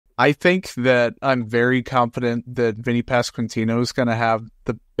I think that I'm very confident that Vinny Pasquantino is going to have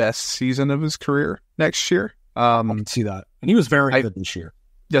the best season of his career next year. I can see that. And he was very good this year.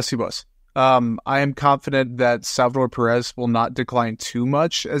 Yes, he was. I am confident that Salvador Perez will not decline too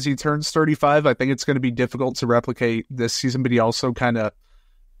much as he turns 35. I think it's going to be difficult to replicate this season, but he also kind of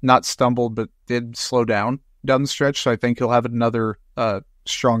not stumbled, but did slow down the stretch. So I think he'll have another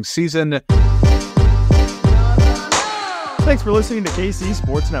strong season. Thanks for listening to KC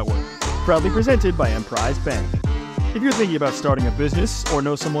Sports Network, proudly presented by Emprise Bank. If you're thinking about starting a business or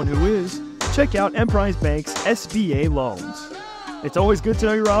know someone who is, check out Emprise Bank's SBA loans. It's always good to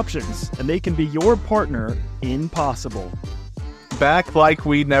know your options, and they can be your partner in possible. Back like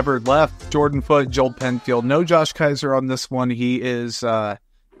we never left, Jordan Foote, Joel Penfield. No Josh Kaiser on this one. He is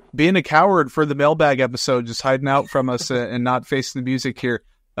being a coward for the mailbag episode, just hiding out from us and not facing the music here.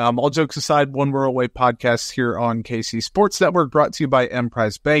 All jokes aside, One World Away podcast here on KC Sports Network, brought to you by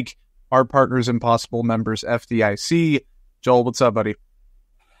Emprise Bank, our partners and possible members, FDIC. Joel, what's up, buddy?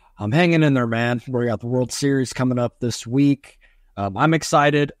 I'm hanging in there, man. We got the World Series coming up this week. I'm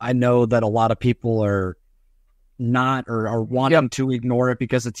excited. I know that a lot of people are not or are wanting to ignore it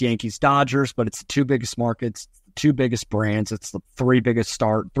because it's Yankees Dodgers, but it's the two biggest markets, the two biggest brands. It's the three of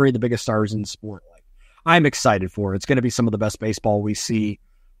the biggest stars in the sport. I'm excited for it. It's going to be some of the best baseball we see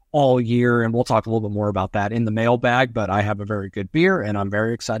all year, and we'll talk a little bit more about that in the mailbag, but I have a very good beer, and I'm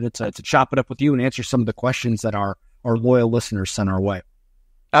very excited to chop it up with you and answer some of the questions that our loyal listeners sent our way.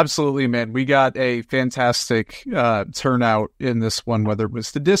 Absolutely, man. We got a fantastic turnout in this one, whether it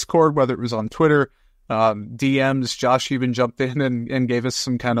was the Discord, whether it was on Twitter, DMs. Josh even jumped in and gave us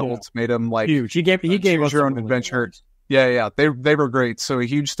some kind of ultimatum, like huge. He gave us your own adventure. Yeah. They were great. So a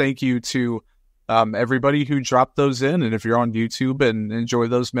huge thank you to everybody who dropped those in. And if you're on YouTube and enjoy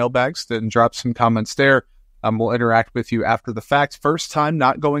those mailbags, then drop some comments there. We'll interact with you after the fact. First time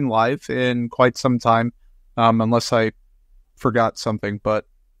not going live in quite some time, unless I forgot something. But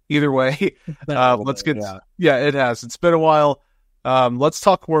either way, let's get... Yeah, it has. It's been a while. Let's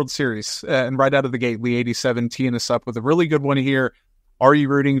talk World Series. And right out of the gate, Lee 87 teeing us up with a really good one here. Are you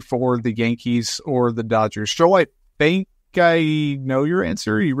rooting for the Yankees or the Dodgers? Joe, I think I know your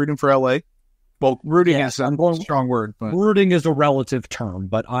answer. Are you rooting for LA? Well, rooting is a strong word. But... Rooting is a relative term,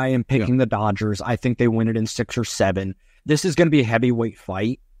 but I am picking the Dodgers. I think they win it in 6 or 7. This is going to be a heavyweight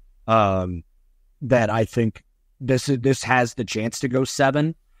fight that I think this has the chance to go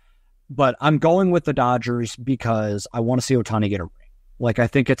 7. But I'm going with the Dodgers because I want to see Ohtani get a ring. Like, I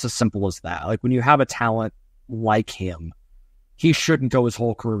think it's as simple as that. Like, when you have a talent like him, he shouldn't go his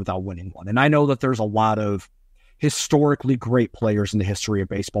whole career without winning one. And I know that there's a lot of historically great players in the history of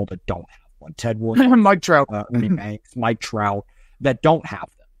baseball that don't have one. Ted Williams, Mike Trout, Ernie Banks, Mike Trout, that don't have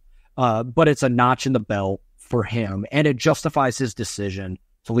them. But it's a notch in the belt for him, and it justifies his decision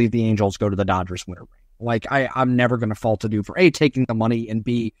to leave the Angels, go to the Dodgers, win a ring. Like, I'm never going to fault you for A, taking the money, and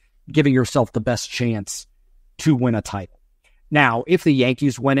B, giving yourself the best chance to win a title. Now, if the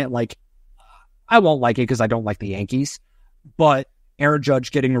Yankees win it, like, I won't like it because I don't like the Yankees, but Aaron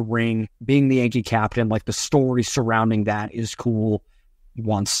Judge getting a ring, being the Yankee captain, like, the story surrounding that is cool.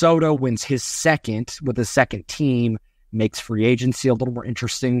 Juan Soto wins his second with his second team, makes free agency a little more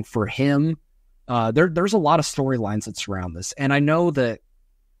interesting for him. There's a lot of storylines that surround this. And I know that,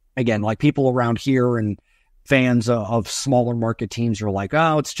 again, like, people around here and fans of smaller market teams are like,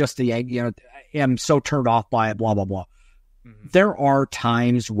 oh, it's just the Yankee, I'm so turned off by it, blah, blah, blah. Mm-hmm. There are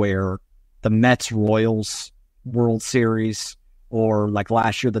times where the Mets-Royals World Series, or like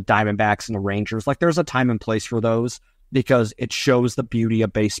last year, the Diamondbacks and the Rangers, like, there's a time and place for those, because it shows the beauty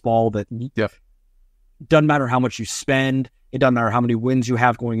of baseball that doesn't matter how much you spend. It doesn't matter how many wins you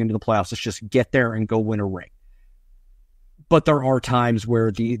have going into the playoffs. It's just get there and go win a ring. But there are times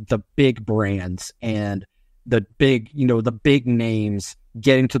where the big brands and the big names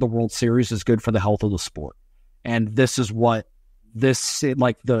getting to the World Series is good for the health of the sport. And this is what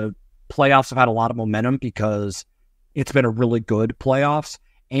the playoffs have had a lot of momentum because it's been a really good playoffs,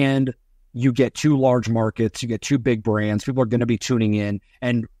 and you get 2 large markets, you get 2 big brands. People are going to be tuning in,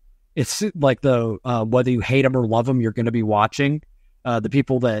 and it's like whether you hate them or love them, you're going to be watching. The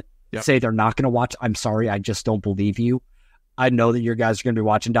people that say they're not going to watch, I'm sorry, I just don't believe you. I know that you guys are going to be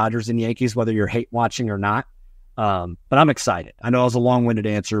watching Dodgers and Yankees, whether you're hate watching or not. But I'm excited. I know it was a long-winded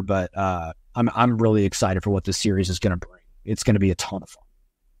answer, but I'm really excited for what this series is going to bring. It's going to be a ton of fun.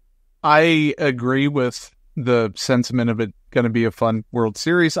 I agree with the sentiment of it going to be a fun World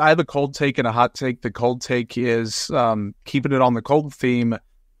Series. I have a cold take and a hot take. The cold take is keeping it on the cold theme.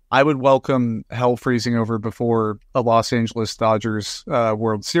 I would welcome hell freezing over before a Los Angeles Dodgers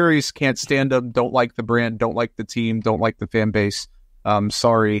World Series. Can't stand them. Don't like the brand. Don't like the team. Don't like the fan base.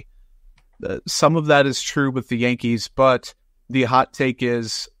 Sorry. some of that is true with the Yankees, but the hot take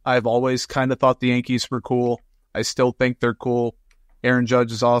is I've always kind of thought the Yankees were cool. I still think they're cool. Aaron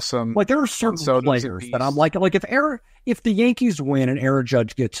Judge is awesome. Like, there are certain players that I'm like if the Yankees win and Aaron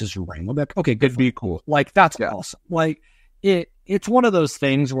Judge gets his ring, I'm like, okay, good. It'd be cool. Like, that's awesome. Like, it's one of those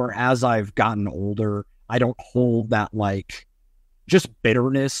things where as I've gotten older, I don't hold that, like, just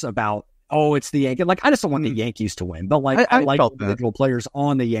bitterness about, oh, it's the Yankees. Like, I just don't want the Yankees to win. But, like, I like individual players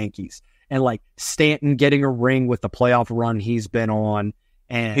on the Yankees. And, like, Stanton getting a ring with the playoff run he's been on.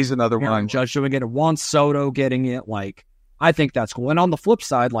 And he's another one. Judge doing it. Juan Soto getting it. Like, I think that's cool. And on the flip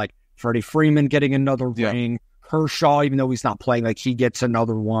side, like, Freddie Freeman getting another ring. Kershaw, even though he's not playing, like, he gets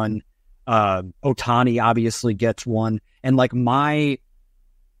another one. Ohtani obviously gets one. And, like, it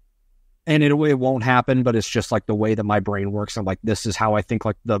won't happen, but it's just, like, the way that my brain works. I'm like, this is how I think,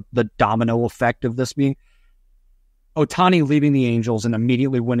 like, the domino effect of this being Ohtani leaving the Angels and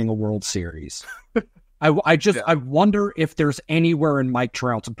immediately winning a World Series. I wonder if there's anywhere in Mike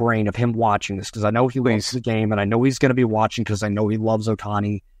Trout's brain of him watching this, because I know he loves the game, and I know he's going to be watching because I know he loves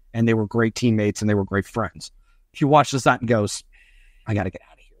Ohtani, and they were great teammates and they were great friends. If he watches that and goes, I got to get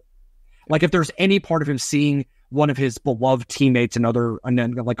out of here. Like, if there's any part of him seeing one of his beloved teammates, and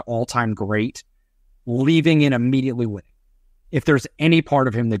then like all-time great, leaving and immediately winning. If there's any part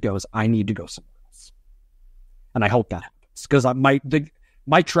of him that goes, I need to go somewhere else. And I hope that happens, because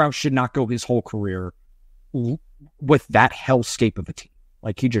Mike Trout should not go his whole career with that hellscape of a team.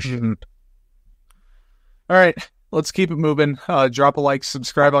 Like, he just shouldn't. All right, let's keep it moving. Drop a like,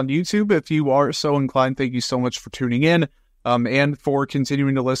 subscribe on YouTube if you are so inclined. Thank you so much for tuning in, and for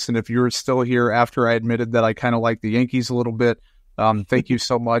continuing to listen. If you're still here after I admitted that I kind of like the Yankees a little bit, thank you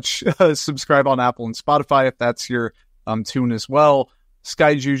so much. Subscribe on Apple and Spotify if that's your tune as well.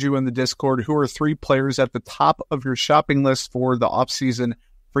 Sky Juju in the Discord. Who are 3 players at the top of your shopping list for the offseason,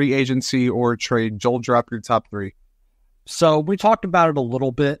 free agency, or trade? Joel, drop your top 3. So we talked about it a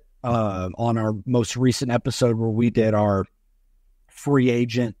little bit on our most recent episode where we did our free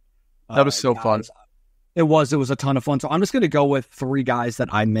agent. That was so fun. It was a ton of fun. So I'm just going to go with 3 guys that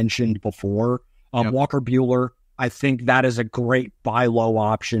I mentioned before. Walker Buehler, I think that is a great buy low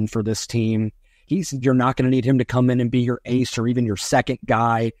option for this team. You're not going to need him to come in and be your ace or even your second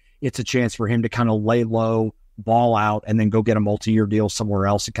guy. It's a chance for him to kind of lay low, ball out, and then go get a multi-year deal somewhere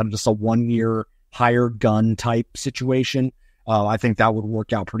else. It's kind of just a 1-year hired gun type situation. I think that would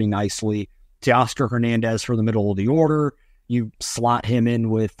work out pretty nicely. Teoscar Hernandez for the middle of the order. You slot him in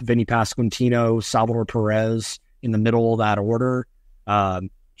with Vinny Pasquantino, Salvador Perez in the middle of that order.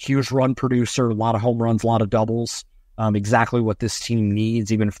 Huge run producer, a lot of home runs, a lot of doubles. Exactly what this team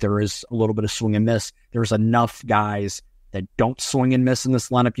needs, even if there is a little bit of swing and miss. There's enough guys that don't swing and miss in this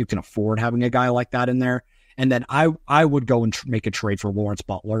lineup. You can afford having a guy like that in there. And then I would go and make a trade for Lawrence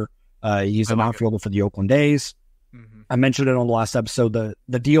Butler. He's an outfielder for the Oakland A's. Mm-hmm. I mentioned it on the last episode.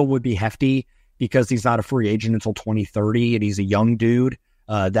 The deal would be hefty because he's not a free agent until 2030, and he's a young dude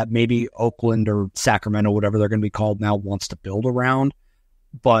that maybe Oakland or Sacramento, whatever they're going to be called now, wants to build around.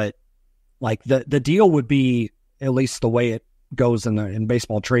 But like the deal would be, at least the way it goes in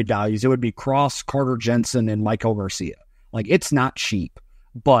baseball trade values, it would be Cross, Carter Jensen, and Michael Garcia. Like, it's not cheap,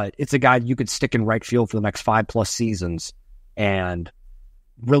 but it's a guy you could stick in right field for the next 5+ seasons and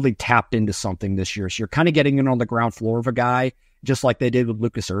really tapped into something this year. So you're kind of getting in on the ground floor of a guy, just like they did with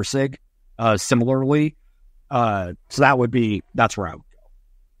Lucas Erceg, similarly. So that's where I would go.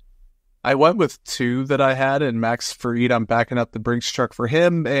 I went with 2 that I had, and Max Fried, I'm backing up the Brinks truck for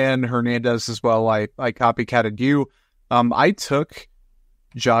him, and Hernandez as well. I copycatted you. I took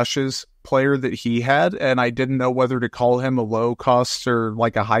Josh's player that he had, and I didn't know whether to call him a low cost or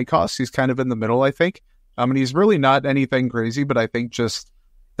like a high cost. He's kind of in the middle, I think. And he's really not anything crazy, but I think just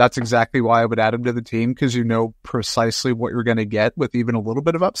that's exactly why I would add him to the team, because you know precisely what you're going to get with even a little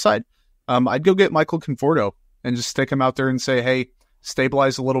bit of upside. I'd go get Michael Conforto and just stick him out there and say, hey,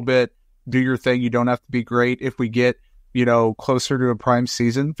 stabilize a little bit. Do your thing. You don't have to be great. If we get, closer to a prime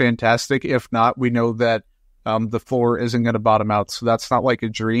season, fantastic. If not, we know that the floor isn't going to bottom out. So that's not like a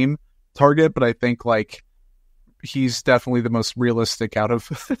dream target, but I think like he's definitely the most realistic out of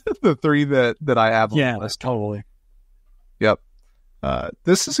the 3 that I have. Yeah, that's totally. Yep.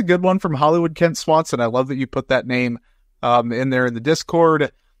 This is a good one from Hollywood Kent Swanson. I love that you put that name in there in the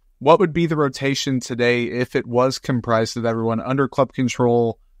Discord. What would be the rotation today if it was comprised of everyone under club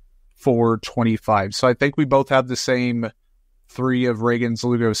control for 25? So I think we both have the same 3 of Reagan,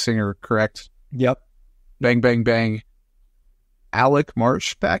 Zalugo, Singer, correct? Yep. Bang, bang, bang. Alec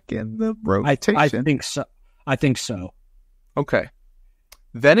Marsh back in the rotation? I think so. Okay.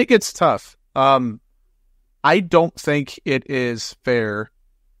 Then it gets tough. I don't think it is fair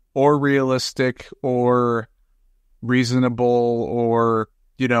or realistic or reasonable or,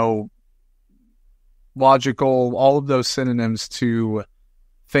 logical, all of those synonyms to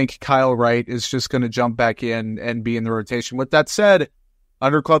think Kyle Wright is just going to jump back in and be in the rotation. With that said,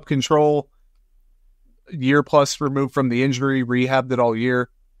 under club control, year plus removed from the injury, rehabbed it all year.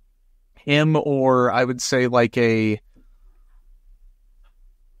 Him, or I would say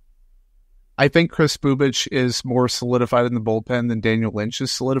I think Chris Bubich is more solidified in the bullpen than Daniel Lynch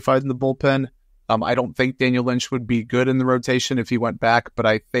is solidified in the bullpen. I don't think Daniel Lynch would be good in the rotation if he went back, but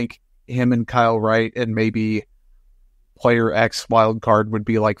I think him and Kyle Wright and maybe player X wild card would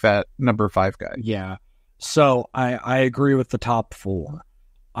be like that number 5 guy. Yeah. So I agree with the top 4.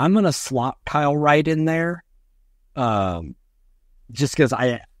 I'm going to slot Kyle Wright in there just because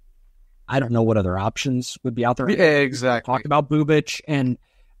I don't know what other options would be out there. Yeah, exactly. Talk about Bubich and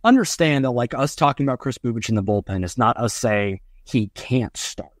understand that like us talking about Chris Bubich in the bullpen is not us saying he can't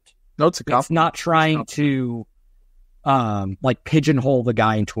start. No, it's not trying to pigeonhole the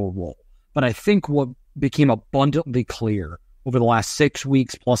guy into a role. But I think what became abundantly clear over the last 6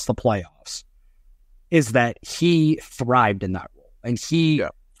 weeks plus the playoffs is that he thrived in that role. And he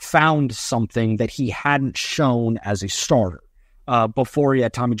found something that he hadn't shown as a starter before he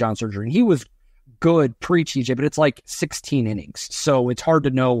had Tommy John surgery. And he was good pre-TJ, but it's like 16 innings. So it's hard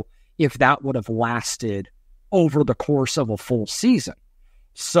to know if that would have lasted over the course of a full season.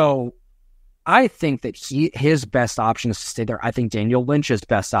 So I think that his best option is to stay there. I think Daniel Lynch's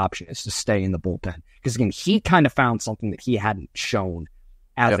best option is to stay in the bullpen. Because again, he kind of found something that he hadn't shown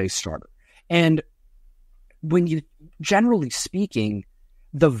as a starter. And when you, generally speaking,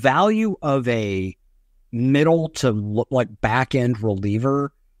 the value of a middle to back end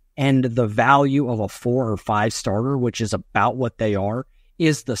reliever and the value of a 4 or 5 starter, which is about what they are,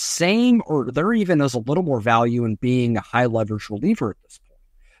 is the same, or there even is a little more value in being a high leverage reliever at this point.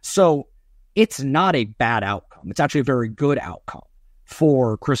 So it's not a bad outcome. It's actually a very good outcome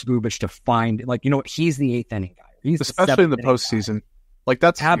for Chris Bubich to find, he's the 8th inning guy. He's especially in the postseason.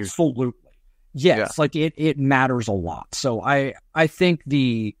 That's absolutely huge. Yes. Yeah. It matters a lot. So I think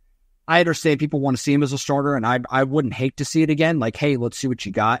I understand people want to see him as a starter, and I wouldn't hate to see it again. Hey, let's see what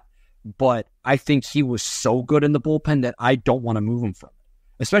you got. But I think he was so good in the bullpen that I don't want to move him from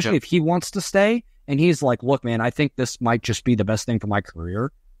it, especially if he wants to stay. And he's like, look, man, I think this might just be the best thing for my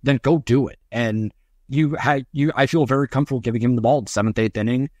career. Then go do it. And I feel very comfortable giving him the ball in 7th, 8th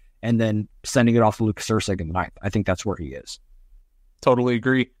inning and then sending it off to Lucas Erceg in the 9th. I think that's where he is. Totally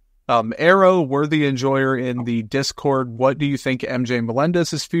agree. Arrow, worthy enjoyer in the Discord. What do you think MJ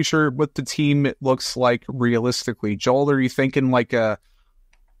Melendez's future with the team looks like realistically? Joel, are you thinking like a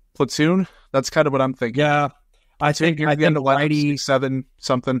platoon? That's kind of what I'm thinking. Yeah. I think righty 7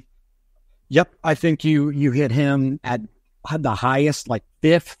 something. Yep. I think you hit him at the highest,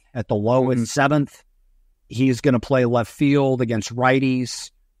 5th, at the lowest, 7th. He's going to play left field against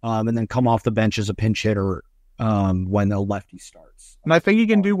righties, and then come off the bench as a pinch hitter when the lefty starts. And I think he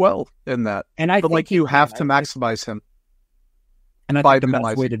can do well in that. And I think you have to maximize him. And I think the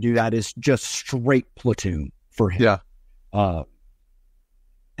best way to do that is just straight platoon for him. Yeah.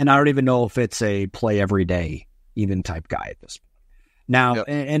 And I don't even know if it's a play every day even type guy at this point. Now,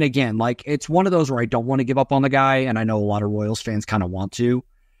 and again, it's one of those where I don't want to give up on the guy, and I know a lot of Royals fans kind of want to.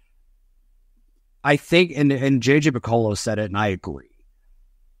 I think, and JJ Piccolo said it, and I agree.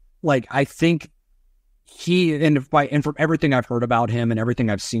 I think and from everything I've heard about him and everything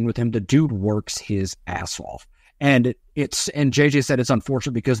I've seen with him, the dude works his ass off. And JJ said it's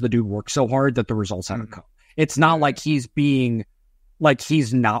unfortunate because the dude works so hard that the results haven't come. It's not like he's being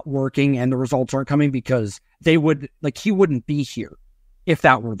he's not working and the results aren't coming, because he wouldn't be here if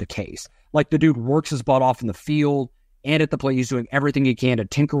that were the case. The dude works his butt off in the field and at the plate. He's doing everything he can to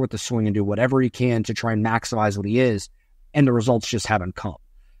tinker with the swing and do whatever he can to try and maximize what he is, and the results just haven't come.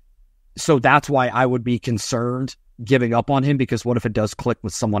 So that's why I would be concerned giving up on him, because what if it does click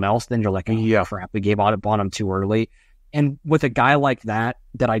with someone else? Then you're like, oh, crap, we gave up on him too early. And with a guy like that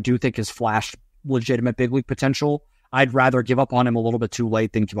I do think has flashed legitimate big league potential, I'd rather give up on him a little bit too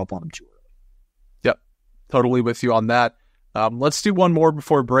late than give up on him too early. Yep, totally with you on that. Let's do one more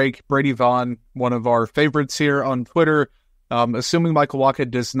before break. Brady Vaughn, one of our favorites here on Twitter. Assuming Michael Wacha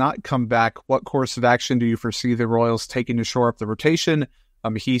does not come back, what course of action do you foresee the Royals taking to shore up the rotation?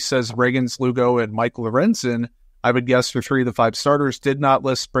 He says Reagans, Lugo, and Mike Lorenzen, I would guess for 3 of the 5 starters, did not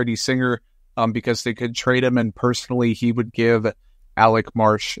list Brady Singer because they could trade him, and personally he would give Alec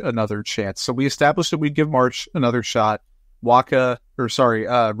Marsh another chance. So we established that we'd give Marsh another shot.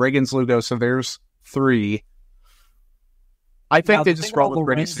 Reagans, Lugo, so there's 3. I think they just roll with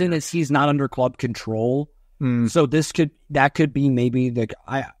Brady Singer. Is he's not under club control, so that could be maybe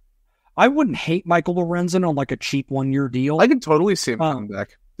I wouldn't hate Michael Lorenzen on like a cheap 1-year deal. I can totally see him coming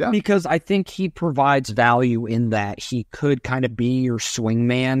back. Yeah. Because I think he provides value in that he could kind of be your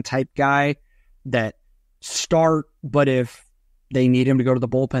swingman type guy that start, but if they need him to go to the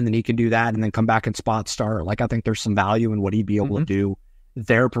bullpen, then he can do that and then come back and spot start. Like, I think there's some value in what he'd be able to do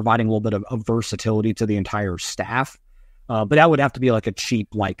there, providing a little bit of versatility to the entire staff. But that would have to be like a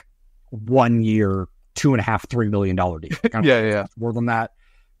cheap, like 1 year, $2.5-3 million deal. Yeah. More than that.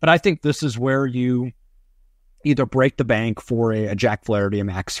 But I think this is where you either break the bank for a Jack Flaherty, a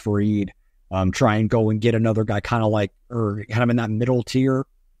Max Fried, try and go and get another guy kind of in that middle tier,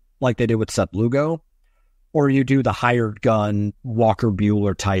 like they did with Seth Lugo, or you do the hired gun Walker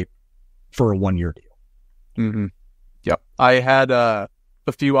Buehler type for a 1-year deal. Mm-hmm. Yep. I had a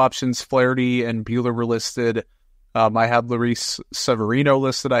few options. Flaherty and Buehler were listed. I had Luis Severino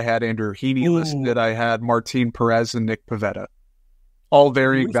listed. I had Andrew Heaney listed. I had Martin Perez and Nick Pivetta. All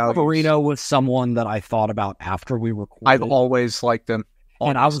varying values. Severino was someone that I thought about after we recorded. I've always liked them.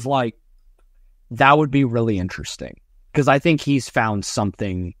 And I was like, that would be really interesting. Because I think he's found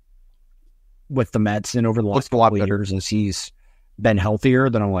something with the Mets and over the last couple of years as he's been healthier.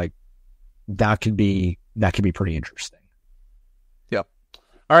 Then I'm like, that could be pretty interesting. Yep.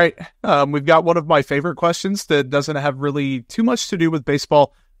 All right. We've got one of my favorite questions that doesn't have really too much to do with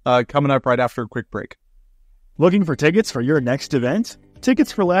baseball coming up right after a quick break. Looking for tickets for your next event?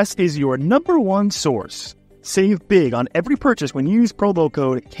 Tickets for Less is your number one source. Save big on every purchase when you use promo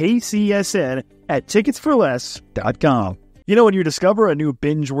code KCSN at ticketsforless.com. You know when you discover a new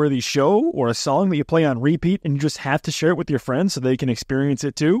binge-worthy show or a song that you play on repeat and you just have to share it with your friends so they can experience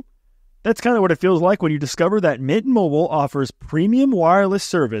it too? That's kind of what it feels like when you discover that Mint Mobile offers premium wireless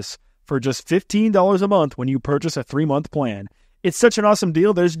service for just $15 a month when you purchase a 3-month plan. It's such an awesome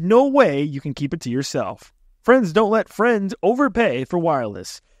deal, there's no way you can keep it to yourself. Friends don't let friends overpay for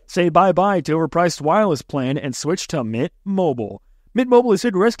wireless. Say bye-bye to overpriced wireless plan and switch to Mint Mobile. Mint Mobile is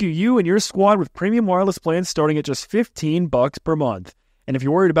here to rescue you and your squad with premium wireless plans starting at just $15 per month. And if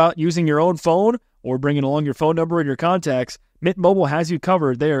you're worried about using your own phone or bringing along your phone number and your contacts, Mint Mobile has you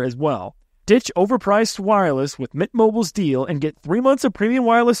covered there as well. Ditch overpriced wireless with Mint Mobile's deal and get 3 months of premium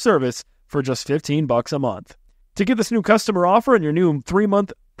wireless service for just $15 a month. To get this new customer offer and your new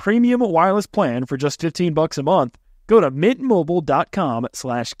 3-month premium wireless plan for just $15 a month, go to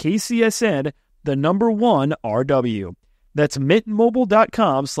mintmobile.com/KCSN, the number 1RW. That's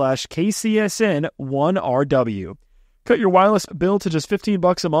mintmobile.com/KCSN1RW. Cut your wireless bill to just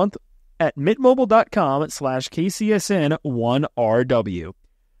 $15 a month at mintmobile.com/KCSN1RW.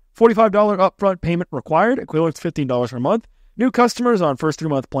 $45 upfront payment required, equivalent to $15 per month. New customers on first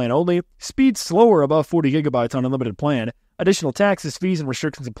 3-month plan only. Speed slower above 40 gigabytes on unlimited plan. Additional taxes, fees, and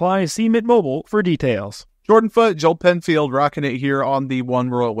restrictions apply. See Mint Mobile for details. Jordan Foote, Joel Penfield, rocking it here on the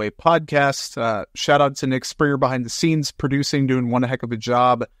One Royal Way podcast. Shout out to Nick Springer behind the scenes, producing, doing one heck of a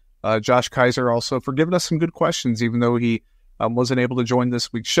job. Josh Kaiser also for giving us some good questions, even though he wasn't able to join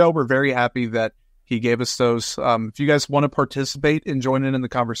this week's show. We're very happy that he gave us those. If you guys want to participate and join in the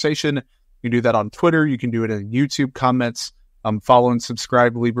conversation, you can do that on Twitter. You can do it in YouTube comments. Follow and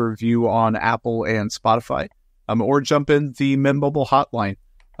subscribe, leave a review on Apple and Spotify, or jump in the Mint Mobile hotline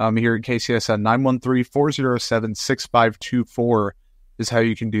here at KCSN. 913-407-6524 is how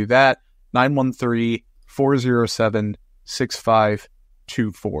you can do that.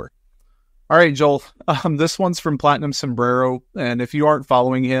 913-407-6524. All right, Joel. This one's from Platinum Sombrero, and if you aren't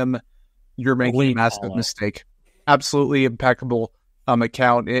following him, you're making a massive mistake. Absolutely impeccable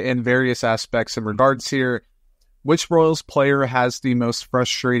account in various aspects and regards here. Which Royals player has the most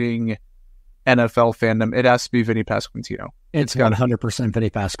frustrating NFL fandom? It has to be Vinny Pasquantino. It's 100%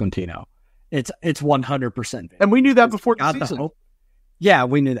 Vinny Pasquantino. It's 100%. And we knew that before the season. Yeah,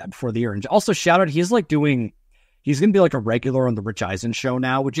 we knew that before the year. And also, shout out, he's going to be like a regular on the Rich Eisen show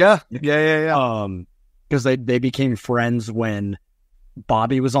now. Which yeah. Because they became friends when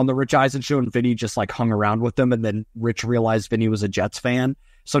Bobby was on the Rich Eisen show and Vinny just like hung around with them. And then Rich realized Vinny was a Jets fan.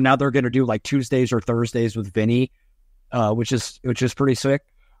 So now they're going to do like Tuesdays or Thursdays with Vinny, which is pretty sick.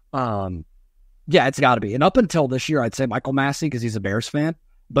 Yeah, it's got to be. And up until this year, I'd say Michael Massey because he's a Bears fan.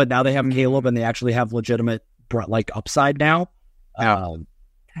 But now they have Caleb and they actually have legitimate like upside now. Yeah.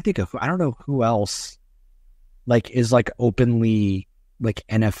 I don't know who else like is like openly like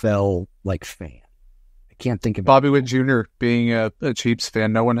NFL like fan. I can't think of Bobby Witt Jr. being a Chiefs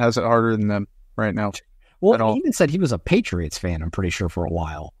fan. No one has it harder than them right now. Well, he even said he was a Patriots fan, I'm pretty sure, for a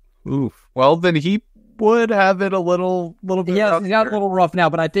while. Oof. Well, then he would have it a little bit. Yeah, he's got a little rough now,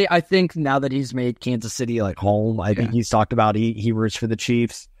 but I think now that he's made Kansas City like home, I think he's talked about he roots for the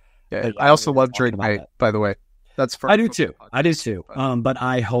Chiefs. Yeah, I also love Drake May, by the way. That's for I do too. But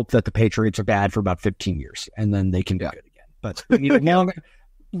I hope that the Patriots are bad for about 15 years and then they can be good again. But we need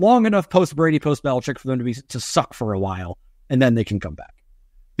long enough post Brady, post Belichick for them to suck for a while, and then they can come back.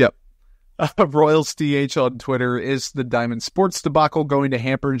 Yep. Royals DH on Twitter, is the Diamond Sports debacle going to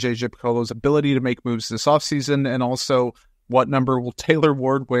hamper JJ Piccolo's ability to make moves this offseason? And also, what number will Taylor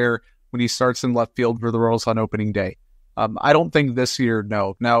Ward wear when he starts in left field for the Royals on opening day? I don't think this year,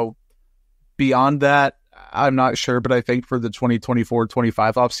 no. Now, beyond that, I'm not sure, but I think for the 2024-25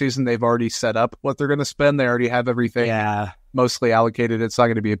 offseason, they've already set up what they're going to spend. They already have everything mostly allocated. It's not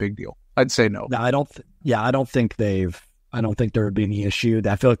going to be a big deal. I'd say no. No, I don't think there would be any issue.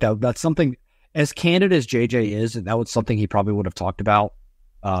 I feel like that's something, as candid as JJ is, that was something he probably would have talked about.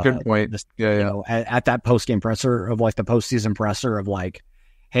 Good point. At that post-game presser of like the postseason presser of like,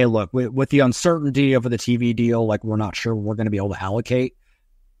 hey, look, with the uncertainty over the TV deal, like we're not sure we're going to be able to allocate.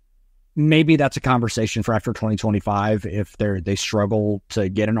 Maybe that's a conversation for after 2025 if they struggle to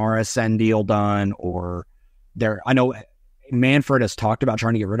get an RSN deal done, or I know Manfred has talked about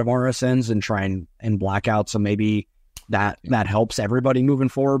trying to get rid of RSNs and try and blackout, so maybe that helps everybody moving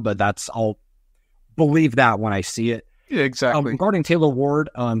forward. But I'll believe that when I see it. Yeah, exactly. Regarding Taylor Ward,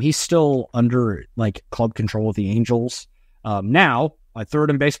 he's still under like club control of the Angels. Now, I third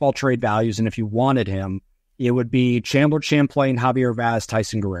in baseball trade values, and if you wanted him, it would be Chandler Champlain, Javier Vaz,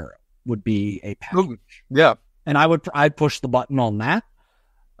 Tyson Guerrero would be a package. Yeah, and I'd push the button on that.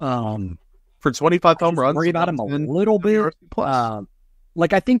 For 25 home runs, worry about him a little bit.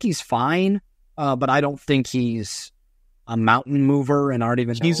 Like I think he's fine, but I don't think he's a mountain mover, and I don't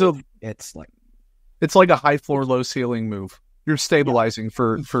even know it's like a high floor, low ceiling move. You're stabilizing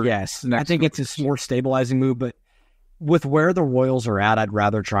for yes. I think it's a more stabilizing move, but with where the Royals are at, I'd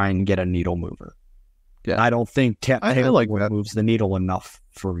rather try and get a needle mover. Yeah, I don't think Taylor like Ward moves the needle enough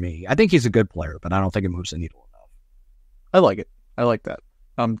for me. I think he's a good player, but I don't think it moves the needle enough. I like it. I like that.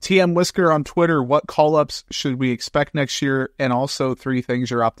 TM Whisker on Twitter, what call-ups should we expect next year? And also 3 things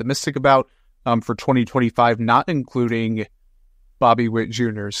you're optimistic about for 2025, not including Bobby Witt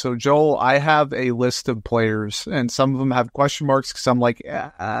Jr. So, Joel, I have a list of players, and some of them have question marks because I'm like,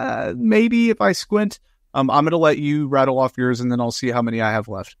 maybe if I squint. I'm going to let you rattle off yours, and then I'll see how many I have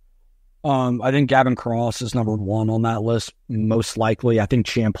left. I think Gavin Cross is number 1 on that list, most likely. I think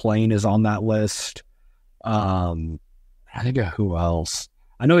Champlain is on that list. I think who else?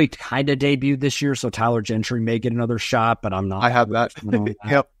 I know he kind of debuted this year, so Tyler Gentry may get another shot, but I'm not. I have that.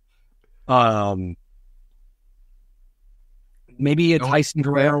 Yep. Maybe a Tyson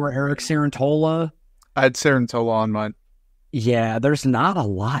Guerrero or Eric Sarantola. I had Sarantola on mine. Yeah, there's not a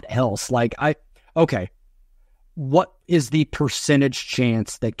lot else. Okay. What is the percentage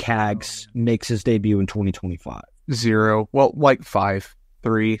chance that Cags makes his debut in 2025? 0. Well, like 5,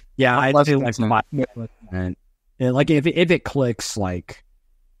 3. Yeah, I'd say like 5%. Like if it clicks, like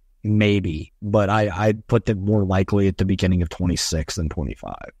maybe, but I'd put that more likely at the beginning of 26 than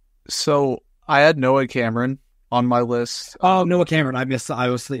 25. So I had Noah Cameron on my list. Oh, Noah Cameron. I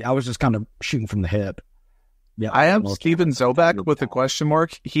was just kind of shooting from the hip. Yeah, I have Steven Zobak with a question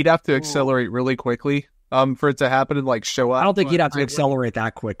mark. He'd have to accelerate really quickly for it to happen and like show up. I don't think he'd have to accelerate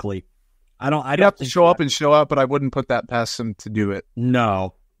that quickly. I'd have to show up and show out, but I wouldn't put that past him to do it.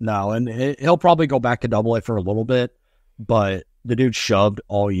 No, and he'll probably go back to Double-A for a little bit, but the dude shoved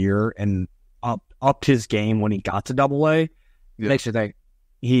all year and upped his game when he got to Double-A. Makes you think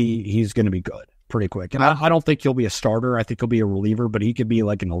he's going to be good pretty quick. And I don't think he'll be a starter. I think he'll be a reliever, but he could be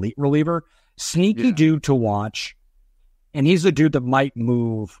like an elite reliever. Sneaky dude to watch, and he's a dude that might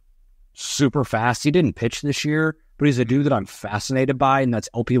move super fast. He didn't pitch this year, but he's a dude that I'm fascinated by, and that's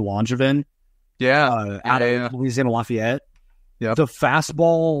LP Langevin. Out of Louisiana Lafayette. Yeah, the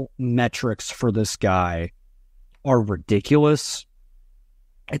fastball metrics for this guy are ridiculous.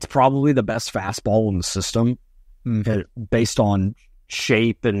 It's probably the best fastball in the system based on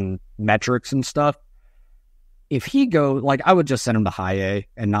shape and metrics and stuff. If he I would just send him to high A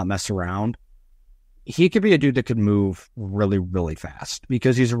and not mess around. He could be a dude that could move really, really fast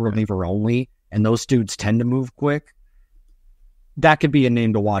because he's a reliever only, and those dudes tend to move quick. That could be a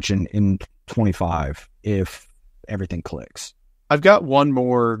name to watch in 25 if everything clicks. I've got one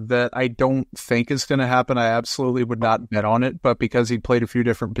more that I don't think is going to happen. I absolutely would not bet on it, but because he played a few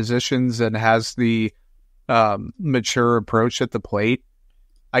different positions and has the mature approach at the plate,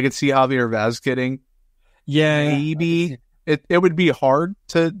 I could see Javier Vaz getting. Yeah, maybe it would be hard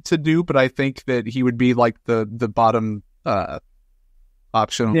to do, but I think that he would be like the bottom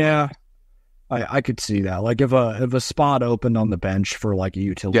option. Yeah, I could see that. Like if a spot opened on the bench for like a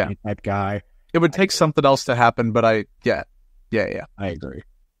utility type guy, it would take something else to happen. But I agree.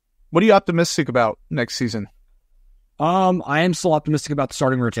 What are you optimistic about next season? I am still optimistic about the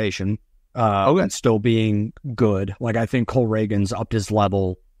starting rotation. And still being good. Like, I think Cole Reagan's upped his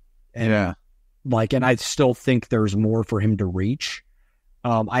level. And and I still think there's more for him to reach.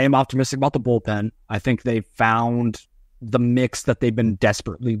 I am optimistic about the bullpen. I think they found the mix that they've been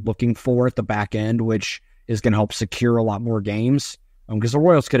desperately looking for at the back end, which is going to help secure a lot more games. Because the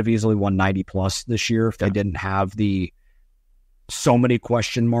Royals could have easily won 90 plus this year if they didn't have so many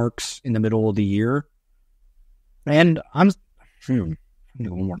question marks in the middle of the year. And one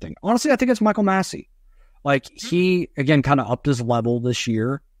more thing. Honestly, I think it's Michael Massey. Like, he, again, kind of upped his level this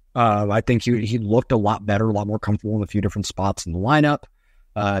year. I think he looked a lot better, a lot more comfortable in a few different spots in the lineup.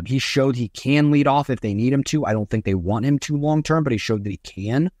 He showed he can lead off if they need him to. I don't think they want him to long term, but he showed that he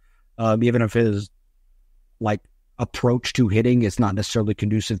can. Even if his approach to hitting is not necessarily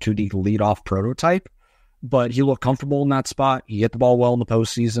conducive to the leadoff prototype, but he looked comfortable in that spot. He hit the ball well in the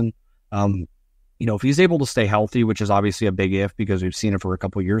postseason. If he's able to stay healthy, which is obviously a big if because we've seen it for a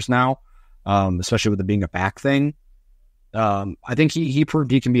couple of years now, especially with it being a back thing, I think he proved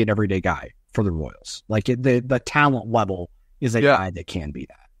he can be an everyday guy for the Royals. Like, the talent level is a guy that can be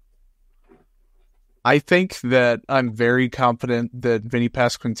that. I think that I'm very confident that Vinny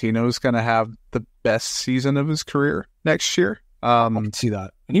Pasquantino is going to have the best season of his career next year. I can see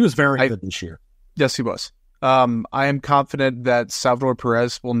that. And he was very good this year. Yes, he was. I am confident that Salvador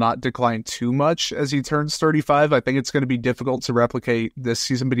Perez will not decline too much as he turns 35. I think it's going to be difficult to replicate this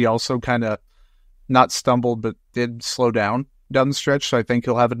season, but he also kind of not stumbled, but did slow down the stretch. So I think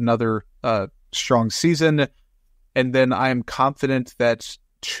he'll have another strong season. And then I am confident that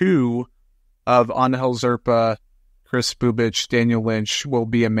two of Angel Zerpa, Chris Bubic, Daniel Lynch will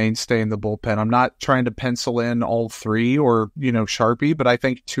be a mainstay in the bullpen. I'm not trying to pencil in all three or, Sharpie, but I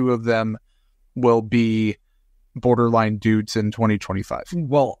think two of them will be borderline dudes in 2025.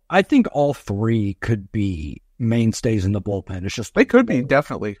 Well, I think all three could be mainstays in the bullpen. It's just they could be,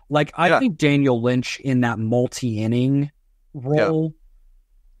 definitely. I think Daniel Lynch in that multi-inning role,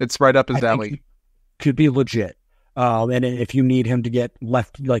 it's right up his alley. Could be legit. And if you need him to get two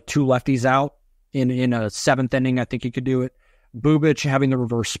lefties out in a seventh inning, I think he could do it. Bubic having the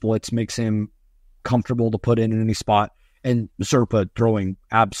reverse splits makes him comfortable to put in any spot, and Zerpa throwing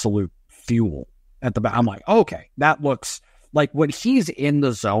absolute fuel at the back. I'm like, okay, that looks like when he's in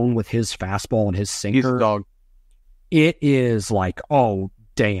the zone with his fastball and his sinker. He's a dog. It is like, oh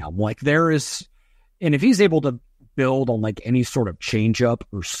damn! Like, there is, and if he's able to build on any sort of changeup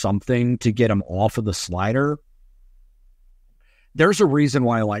or something to get him off of the slider. There's a reason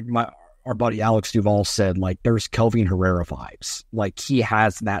why, our buddy Alex Duvall said, there's Kelvin Herrera vibes. He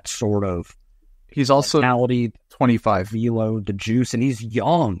has that sort of. He's also 25, velo, the juice, and he's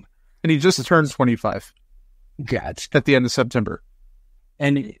young, and he just turned 25. God, at the end of September,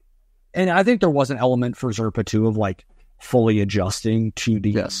 and I think there was an element for Zerpa too of fully adjusting to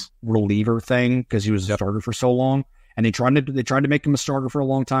the reliever thing because he was a starter for so long, and they tried to make him a starter for a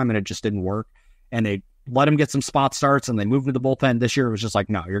long time, and it just didn't work, and they let him get some spot starts, and they moved to the bullpen. This year, it was just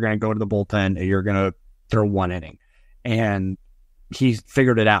no, you're going to go to the bullpen, and you're going to throw one inning. And he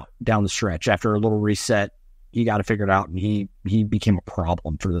figured it out down the stretch. After a little reset, he got it figured out, and he became a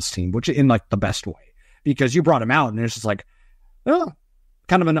problem for this team, which in the best way. Because you brought him out, and it's just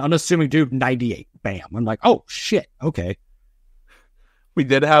kind of an unassuming dude, 98, bam. I'm like, oh, shit, okay. We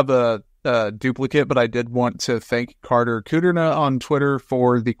did have a duplicate, but I did want to thank Carter Kuderna on Twitter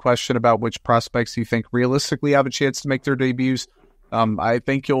for the question about which prospects you think realistically have a chance to make their debuts. I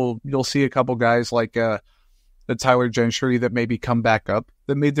think you'll see a couple guys like the Tyler Gentry that maybe come back up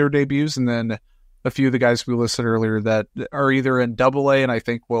that made their debuts, and then a few of the guys we listed earlier that are either in AA and I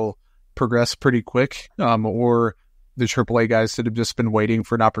think will progress pretty quick, or the AAA guys that have just been waiting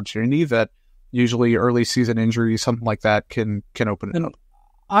for an opportunity that usually early season injuries, something like that can open it up.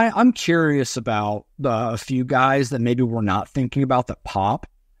 I'm curious about a few guys that maybe we're not thinking about that pop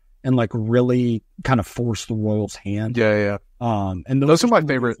and really kind of force the Royals' hand. Yeah. And those are my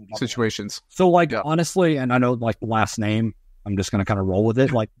favorite situations. So honestly, and I know the last name, I'm just going to kind of roll with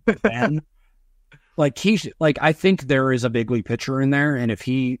it. Ben, I think there is a big league pitcher in there, and if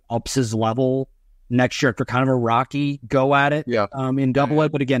he ups his level next year after kind of a rocky go at it, in AA,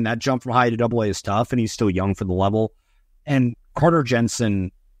 but again, that jump from high to AA is tough, and he's still young for the level. And Carter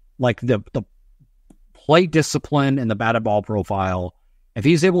Jensen, the plate discipline and the batted ball profile, if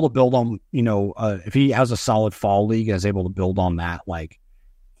he's able to build on, if he has a solid fall league and is able to build on that,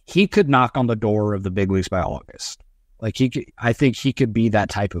 he could knock on the door of the big leagues by August. I think he could be that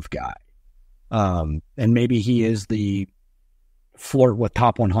type of guy. And maybe he is the flirt with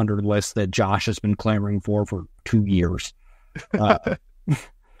top 100 list that Josh has been clamoring for 2 years.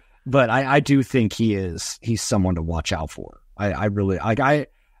 But I do think he's someone to watch out for. I really I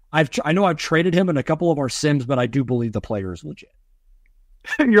know I've traded him in a couple of our sims, but I do believe the player is legit.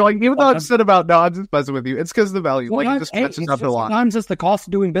 You're like, even though I'm upset about, no, I'm just messing with you. It's because of the value. Well, like, it just catches up a lot. Sometimes it's the cost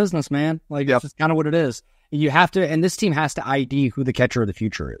of doing business, man. Like, Yep. it's just kind of what it is. You have to, and this team has to ID who the catcher of the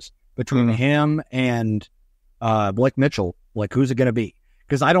future is between him and Blake Mitchell. Like, who's it going to be?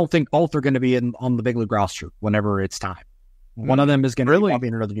 Because I don't think both are going to be on the big league roster whenever it's time. One of them is going to be probably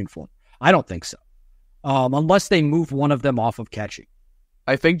in another uniform. I don't think so, unless they move one of them off of catching.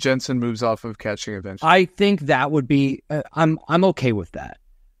 I think Jensen moves off of catching eventually. I think that would be. I'm okay with that.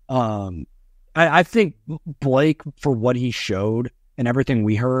 I think Blake, for what he showed and everything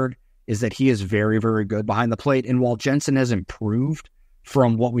we heard, is that he is very, very good behind the plate. And while Jensen has improved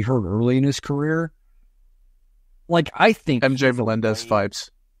from what we heard early in his career, like, I think MJ Melendez vibes.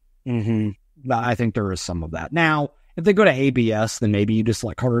 I think there is some of that. Now, if they go to ABS, then maybe you just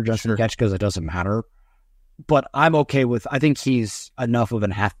let Carter Jensen catch because it doesn't matter. But I'm okay with, I think he's enough of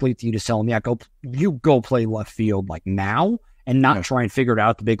an athlete that you just tell him, you go play left field like now and not try and figure it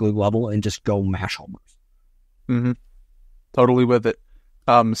out at the big league level and just go mash homers. Totally with it.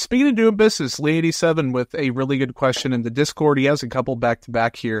 Speaking of doing business, Lee87 with a really good question in the Discord. He has a couple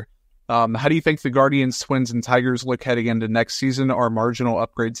back-to-back here. How do you think the Guardians, Twins, and Tigers look heading into next season? Are marginal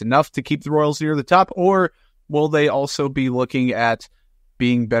upgrades enough to keep the Royals near the top, or will they also be looking at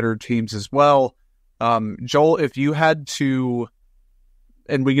being better teams as well? Joel, if you had to,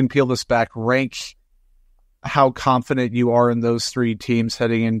 and we can peel this back, rank how confident you are in those three teams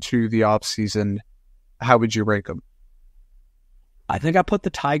heading into the offseason, how would you rank them? I think I put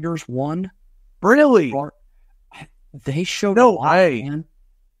the Tigers 1. Really? They showed a lot, man.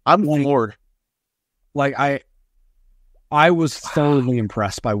 I'm floored. Like, I was thoroughly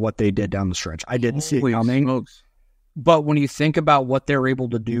impressed by what they did down the stretch. I didn't see it coming. Smokes. But when you think about what they're able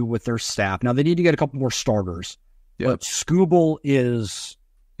to do with their staff, now they need to get a couple more starters. But Skubal is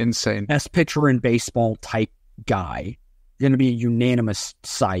insane. Best pitcher in baseball type guy. Going to be a unanimous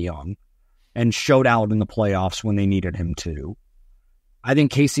Cy Young and showed out in the playoffs when they needed him to. I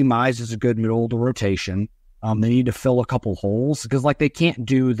think Casey Mize is a good middle of the rotation. They need to fill a couple holes because, like, they can't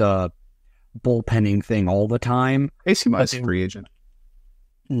do the bullpenning thing all the time. Casey Mize is free agent.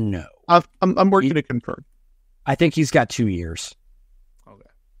 No. I'm working to confirm. I think he's got 2 years. Okay.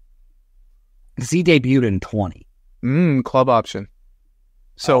 Because he debuted in 20. Club option.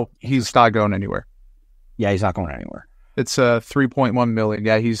 So he's not going anywhere. Yeah, he's not going anywhere. It's $3.1 million.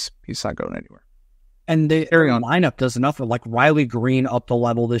 Yeah, he's not going anywhere. And the lineup does enough. Like, Riley Green up the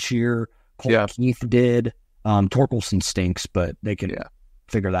level this year. Cole Keith did. Torkelson stinks, but they can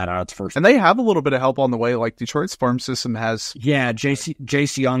figure that out. It's first. And they have a little bit of help on the way. Like, Detroit's farm system has. Yeah,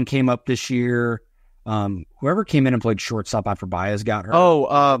 Jace Young came up this year. Whoever came in and played shortstop after Baez got hurt.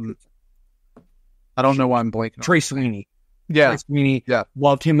 I don't know why I'm blanking. Trey Sweeney. Yeah. Trey Sweeney. Yeah.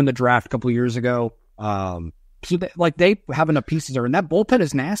 Loved him in the draft a couple of years ago. So they have enough pieces there, and that bullpen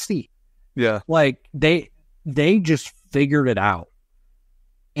is nasty. Yeah. Like, they just figured it out.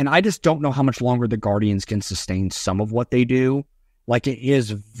 And I just don't know how much longer the Guardians can sustain some of what they do. Like, it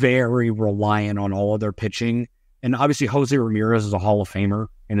is very reliant on all of their pitching. And obviously Jose Ramirez is a Hall of Famer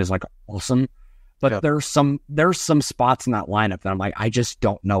and is, like, awesome. But there's some spots in that lineup that I'm like, I just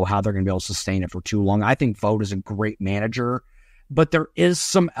don't know how they're going to be able to sustain it for too long. I think Vogt is a great manager, but there is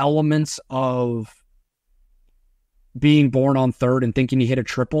some elements of being born on third and thinking he hit a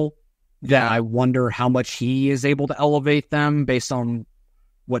triple that I wonder how much he is able to elevate them based on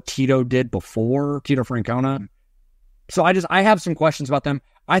what Tito did before, Tito Francona. So I have some questions about them.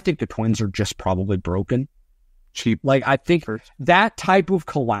 I think the Twins are just probably broken. Cheap. Like, I think that type of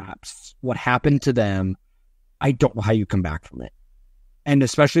collapse, what happened to them, I don't know how you come back from it. And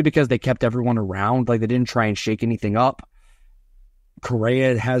especially because they kept everyone around, like, they didn't try and shake anything up.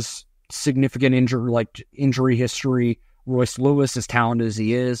 Correa has significant injury history. Royce Lewis, as talented as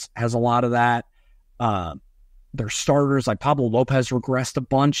he is, has a lot of that. Their starters, like Pablo Lopez, regressed a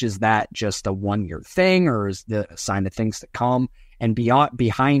bunch. Is that just a one-year thing, or is the sign of things to come? And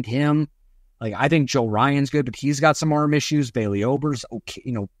behind him, like, I think Joe Ryan's good, but he's got some arm issues. Bailey Ober's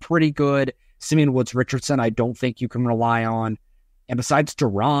okay, pretty good. Simeon Woods Richardson, I don't think you can rely on. And besides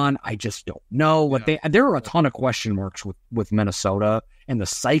Duran, I just don't know. There are a ton of question marks with Minnesota and the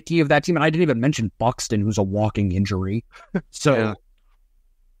psyche of that team. And I didn't even mention Buxton, who's a walking injury. So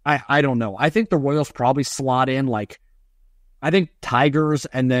I don't know. I think the Royals probably slot in, like, I think Tigers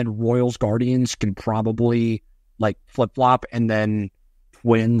and then Royals Guardians can probably, like, flip-flop, and then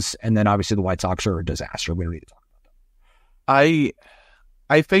Twins, and then obviously the White Sox are a disaster. We don't need to talk about them.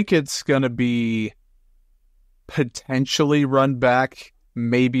 I think it's going to be potentially run back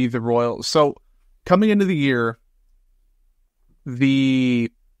maybe the Royals. So coming into the year,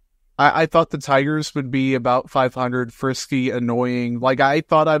 I thought the Tigers would be about 500, frisky, annoying. Like, I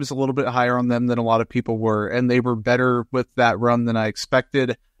thought I was a little bit higher on them than a lot of people were, and they were better with that run than I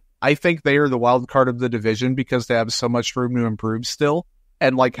expected. I think they are the wild card of the division because they have so much room to improve still.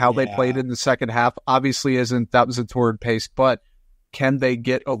 And like how they played in the second half obviously that was a torrid pace, but can they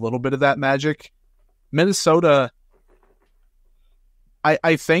get a little bit of that magic? Minnesota,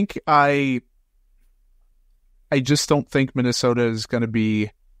 I think I just don't think Minnesota is going to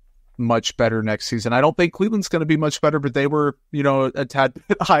be much better next season. I don't think Cleveland's going to be much better, but they were, a tad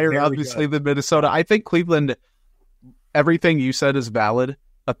bit higher, obviously, than Minnesota. I think Cleveland, everything you said is valid,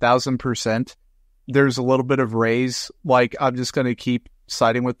 1,000%. There's a little bit of raise. Like, I'm just going to keep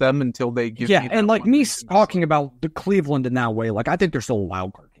siding with them until they give me and like me talking about the Cleveland in that way, like, I think they're still a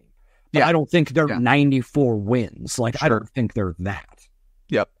wild card team. But I don't think they're 94 wins. Like, I don't think they're that.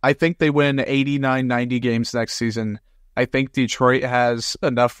 Yep. I think they win 89, 90 games next season. I think Detroit has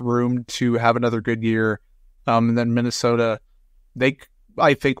enough room to have another good year. And then Minnesota,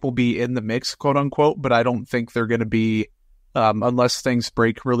 I think will be in the mix, quote unquote, but I don't think they're going to be, unless things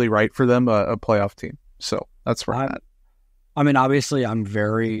break really right for them, a playoff team. So that's where I'm at. I mean, obviously, I'm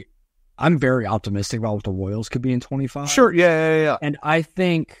very optimistic about what the Royals could be in 25. Sure, yeah. And I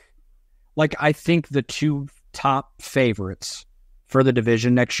think the two top favorites for the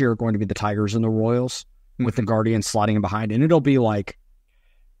division next year are going to be the Tigers and the Royals, with the Guardians sliding in behind. And it'll be like,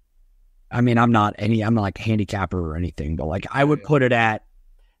 I mean, I'm not like a handicapper or anything, but like I would put it at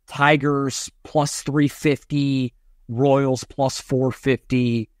Tigers plus 350, Royals plus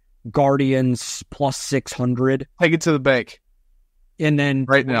 450, Guardians plus 600. Take it to the bank. And then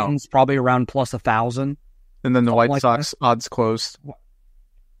right now, probably around plus 1,000. And then the White Sox odds closed.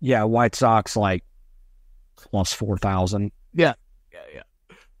 Yeah, White Sox like plus 4,000. Yeah.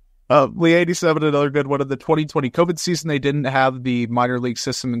 Lee 87, another good one. In the 2020 COVID season, they didn't have the minor league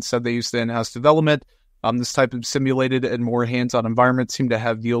system. Instead, they used the in-house development. This type of simulated and more hands-on environment seemed to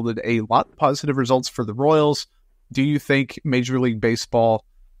have yielded a lot of positive results for the Royals. Do you think minor league baseball,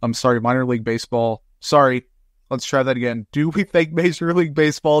 let's try that again. Do we think Major League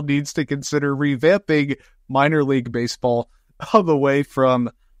Baseball needs to consider revamping minor league baseball all the way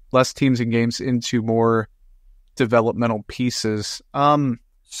from less teams and games into more developmental pieces?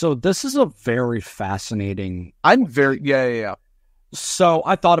 So this is a very fascinating... Yeah. So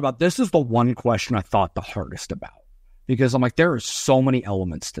I thought about, this is the one question I thought the hardest about, because I'm like, there are so many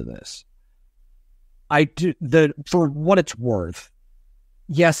elements to this. For what it's worth,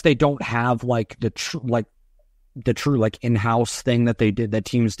 yes, they don't have like the true like in-house thing that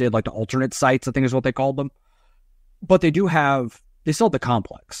teams did, like the alternate sites, I think is what they called them. But they still have the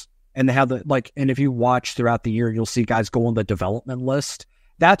complex, and they have and if you watch throughout the year, you'll see guys go on the development list.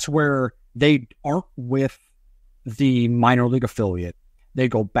 That's where they aren't with the minor league affiliate. They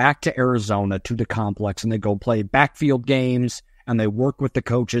go back to Arizona to the complex, and they go play backfield games, and they work with the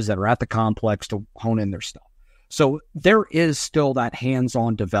coaches that are at the complex to hone in their stuff. So there is still that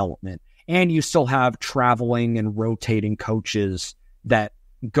hands-on development, and you still have traveling and rotating coaches that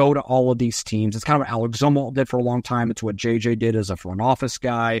go to all of these teams. It's kind of what Alex Zumwalt did for a long time. It's what JJ did as a front office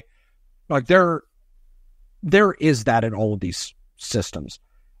guy. Like there is that in all of these systems.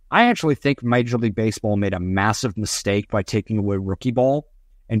 I actually think Major League Baseball made a massive mistake by taking away rookie ball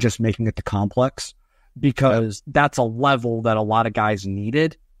and just making it the complex, because that's a level that a lot of guys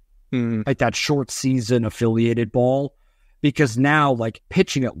needed, like that short season affiliated ball, because now like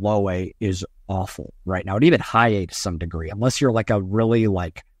pitching at low A is awful right now, and even high A to some degree, unless you're like a really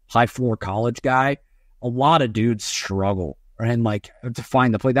like high floor college guy. A lot of dudes struggle and like to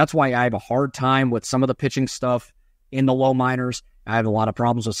find the play. That's why I have a hard time with some of the pitching stuff in the low minors. I have a lot of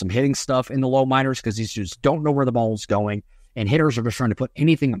problems with some hitting stuff in the low minors because these dudes don't know where the ball is going, and hitters are just trying to put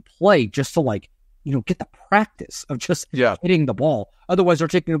anything in play just to get the practice of just hitting the ball. Otherwise, they're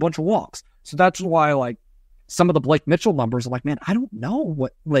taking a bunch of walks. So that's why like some of the Blake Mitchell numbers are like, man, I don't know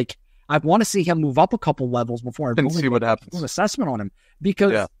what, like, I want to see him move up a couple levels before I see what happens. An assessment on him,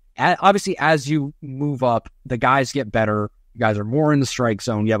 because obviously as you move up, the guys get better. You guys are more in the strike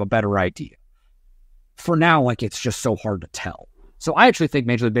zone. You have a better idea. For now, like, it's just so hard to tell. So I actually think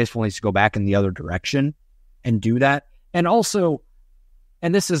Major League Baseball needs to go back in the other direction and do that. And also,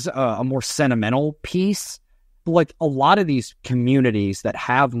 and this is a more sentimental piece, but like a lot of these communities that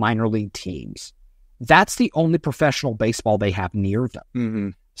have minor league teams, that's the only professional baseball they have near them. Mm-hmm.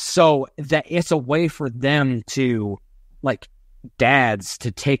 So that it's a way for them to, like, dads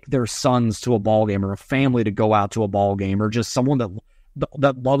to take their sons to a ball game, or a family to go out to a ball game, or just someone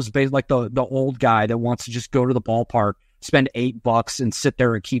that loves baseball, like the old guy that wants to just go to the ballpark spend $8 and sit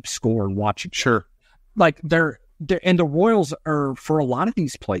there and keep score and watch it. Sure. Like and the Royals are, for a lot of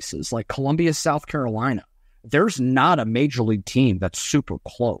these places, like Columbia, South Carolina, there's not a major league team that's super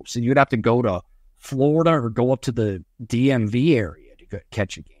close. And you'd have to go to Florida or go up to the DMV area to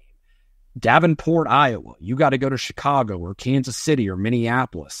catch a game. Davenport, Iowa, you got to go to Chicago or Kansas City or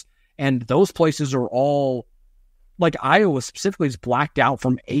Minneapolis. And those places are all, like Iowa specifically, is blacked out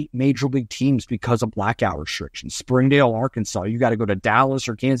from 8 major league teams because of blackout restrictions. Springdale, Arkansas, you got to go to Dallas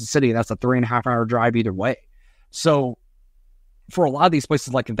or Kansas City, and that's a 3.5-hour drive either way. So for a lot of these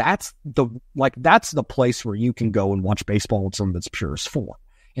places, that's the place where you can go and watch baseball in some of its purest form.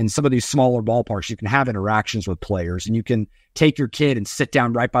 In some of these smaller ballparks, you can have interactions with players, and you can take your kid and sit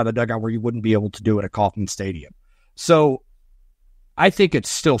down right by the dugout where you wouldn't be able to do it at Kauffman Stadium. So I think it's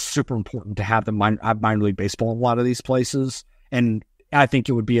still super important to have minor league baseball in a lot of these places, and I think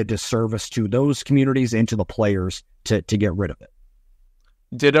it would be a disservice to those communities and to the players to get rid of it.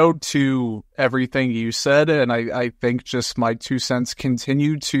 Ditto to everything you said, and I think just my 2 cents: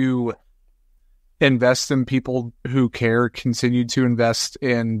 continue to invest in people who care, continue to invest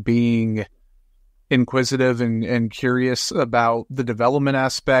in being inquisitive and curious about the development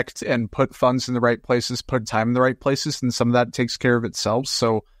aspect, and put funds in the right places, put time in the right places, and some of that takes care of itself.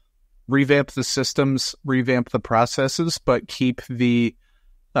 So revamp the systems, revamp the processes, but keep the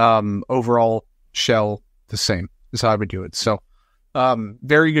overall shell the same is how I would do it. So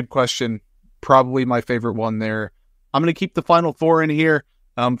very good question. Probably my favorite one there. I'm going to keep the final 4 in here.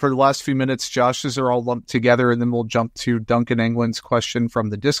 For the last few minutes, Josh's are all lumped together, and then we'll jump to Duncan England's question from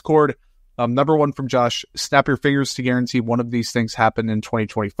the Discord. Number 1 from Josh: snap your fingers to guarantee one of these things happen in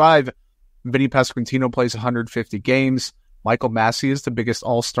 2025. Vinny Pasquantino plays 150 games. Michael Massey is the biggest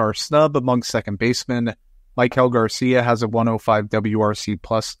all-star snub among second basemen. Michael Garcia has a 105 WRC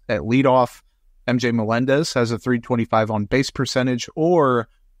plus at leadoff. MJ Melendez has a 325 on base percentage, or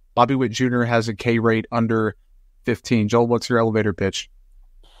Bobby Witt Jr. has a K rate under 15. Joel, what's your elevator pitch?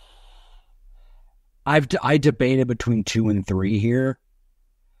 I debated between 2 and 3 here,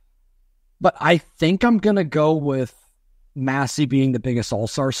 but I think I'm going to go with Massey being the biggest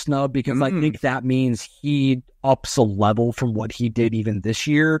all-star snub, because I think that means he ups a level from what he did even this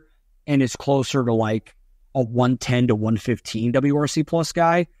year and is closer to like a 110 to 115 WRC plus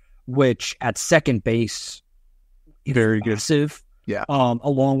guy, which at second base is very massive. Good. Yeah.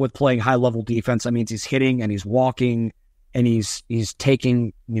 Along with playing high-level defense, that means he's hitting and he's walking and he's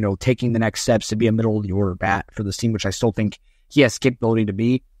taking the next steps to be a middle of the order bat for this team, which I still think he has capability to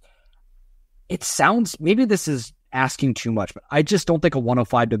be. It sounds, maybe this is asking too much, but I just don't think a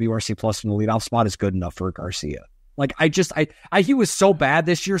 105 WRC plus in the leadoff spot is good enough for Garcia. Like he was so bad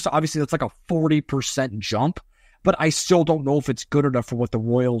this year, so obviously that's like a 40% jump, but I still don't know if it's good enough for what the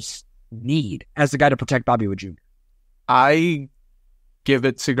Royals need as the guy to protect Bobby Witt Jr. I give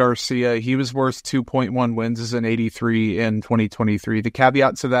it to Garcia. He was worth 2.1 wins as an 83 in 2023. The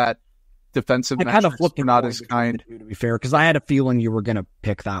caveat to that, defensive metrics were not as kind. To be fair, because I had a feeling you were going to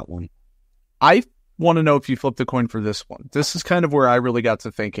pick that one. I want to know if you flipped the coin for this one. This is kind of where I really got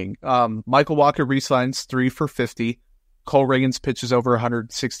to thinking. Michael Walker re-signs 3 for $50. Cole Reagans pitches over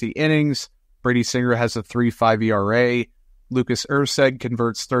 160 innings. Brady Singer has a 3.5 ERA. Lucas Erceg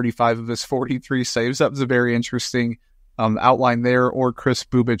converts 35 of his 43 saves. That was a very interesting outline there. Or Chris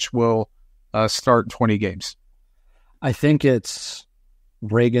Bubich will start 20 games. I think it's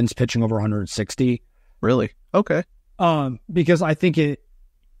Reagans pitching over 160. Really? Okay. Because I think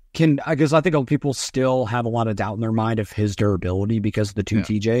I think people still have a lot of doubt in their mind of his durability because of the 2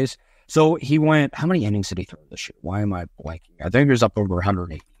 TJs. So he went, how many innings did he throw this year? Why am I blanking? I think it was up over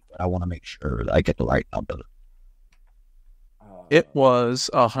 180, but I want to make sure that I get the right number. It was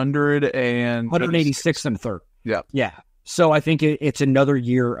 186 and a third. Yeah. Yeah. So I think it's another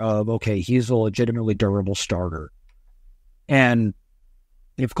year of, okay, he's a legitimately durable starter. And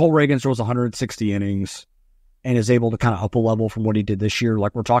if Cole Reagans throws 160 innings and is able to kind of up a level from what he did this year,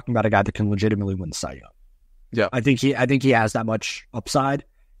 like we're talking about a guy that can legitimately win Cy Young. Yeah. I think he has that much upside.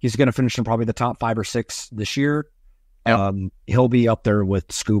 He's going to finish in probably the top 5 or 6 this year. Yep. He'll be up there with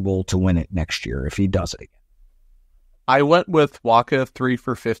Skubal to win it next year if he does it again. I went with Waka 3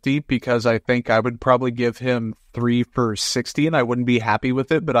 for $50 because I think I would probably give him 3 for $60, and I wouldn't be happy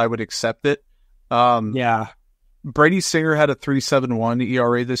with it, but I would accept it. Yeah. Brady Singer had a 3.71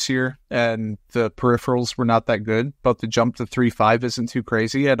 ERA this year, and the peripherals were not that good, but the jump to 3.5 isn't too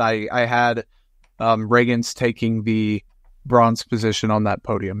crazy, and I had Reagans taking the bronze position on that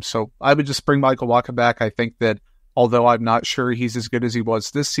podium. So I would just bring Michael Waka back. I think that although I'm not sure he's as good as he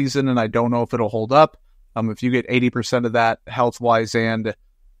was this season, and I don't know if it'll hold up, if you get 80% of that health-wise and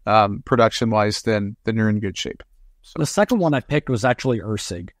production-wise, then you're in good shape. So. The second one I picked was actually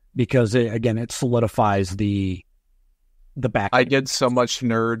Ursig because, it solidifies the back. I did so much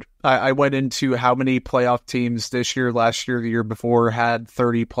nerd. I went into how many playoff teams this year, last year, the year before had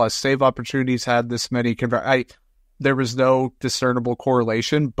 30-plus save opportunities, had this many there was no discernible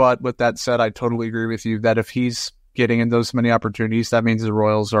correlation, but with that said, I totally agree with you that if he's getting in those many opportunities, that means the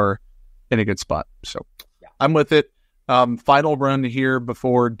Royals are in a good spot. So yeah. I'm with it. Final run here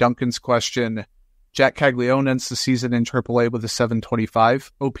before Duncan's question. Jack Caglione ends the season in AAA with a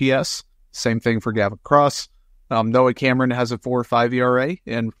 725 OPS. Same thing for Gavin Cross. Noah Cameron has a 4.5 ERA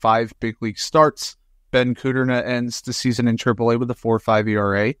and 5 big league starts. Ben Kudrna ends the season in AAA with a 4.5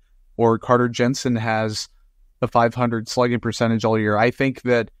 ERA. Or Carter Jensen has a 500 slugging percentage all year. I think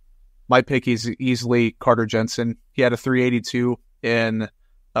that my pick is easily Carter Jensen. He had a 382 in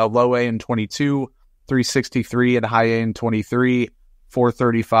low A in 22, 363 in high A in 23,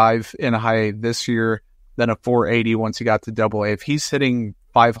 435 in a high A this year, then a 480 once he got to double A. If he's hitting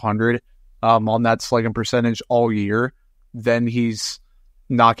 500 on that slugging percentage all year, then he's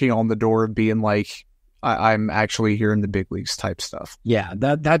knocking on the door of being like, I'm actually here in the big leagues type stuff. Yeah,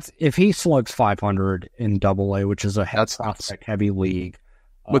 that's if he slugs 500 in Double A, which is a prospect heavy league,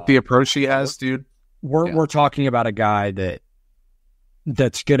 with the approach he has, dude. We're talking about a guy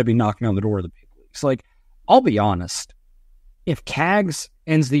that's going to be knocking on the door of the big leagues. Like, I'll be honest, if Cags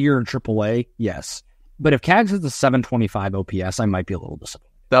ends the year in AAA, yes, but if Cags is a 725 OPS, I might be a little disappointed.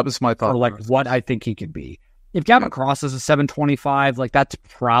 That was my thought. Or like what I think he could be. If Gavin Cross is a 725, like that's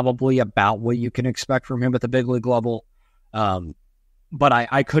probably about what you can expect from him at the big league level. But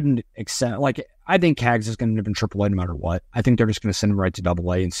I couldn't accept, like, I think Cags is going to live in AAA no matter what. I think they're just going to send him right to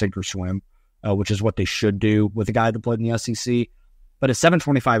AA and sink or swim, which is what they should do with a guy that played in the SEC. But a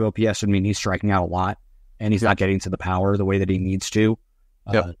 725 OPS would mean he's striking out a lot and he's not getting to the power the way that he needs to.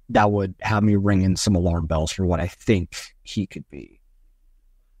 That would have me ringing some alarm bells for what I think he could be.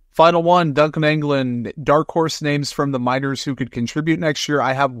 Final one, Duncan England, dark horse names from the minors who could contribute next year.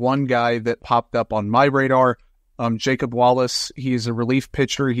 I have one guy that popped up on my radar, Jacob Wallace. He's a relief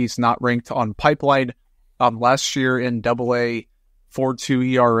pitcher. He's not ranked on Pipeline. Last year in Double-A,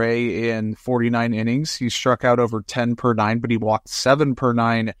 4.2 ERA in 49 innings. He struck out over 10 per 9, but he walked 7 per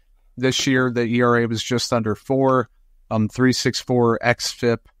 9. This year, the ERA was just under 4, 3.64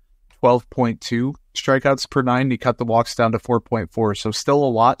 xFIP, 12.2 strikeouts per 9. He cut the walks down to 4.4, so still a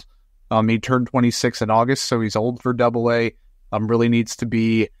lot. He turned 26 in August, so he's old for Double-A. Really needs to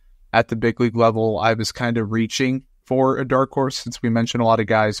be at the big league level. I was kind of reaching for a dark horse since we mentioned a lot of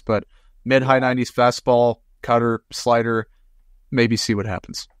guys, but mid-high 90s fastball, cutter, slider, maybe see what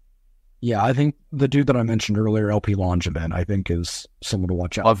happens. Yeah, I think the dude that I mentioned earlier, LP Langevin, I think is someone to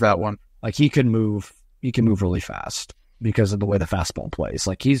watch out. Love that one. Like he can move really fast because of the way the fastball plays.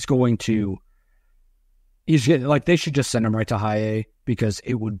 Like they should just send him right to high A because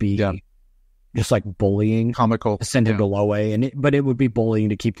it would be just like bullying. Comical. To send him to low A, but it would be bullying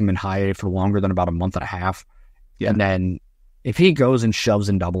to keep him in high A for longer than about a month and a half. Yeah. And then if he goes and shoves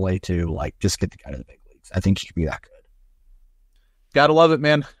in Double-A too, like just get the guy to the big leagues. I think he could be that good. Gotta love it,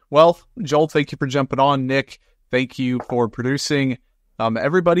 man. Well, Joel, thank you for jumping on. Nick, thank you for producing.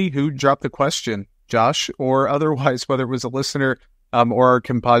 Everybody who dropped the question, Josh, or otherwise, whether it was a listener or our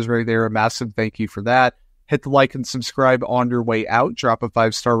compadre there, a massive thank you for that. Hit the like and subscribe on your way out. Drop a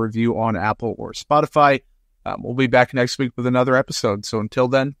 5-star review on Apple or Spotify. We'll be back next week with another episode. So until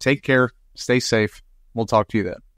then, take care, stay safe. We'll talk to you then.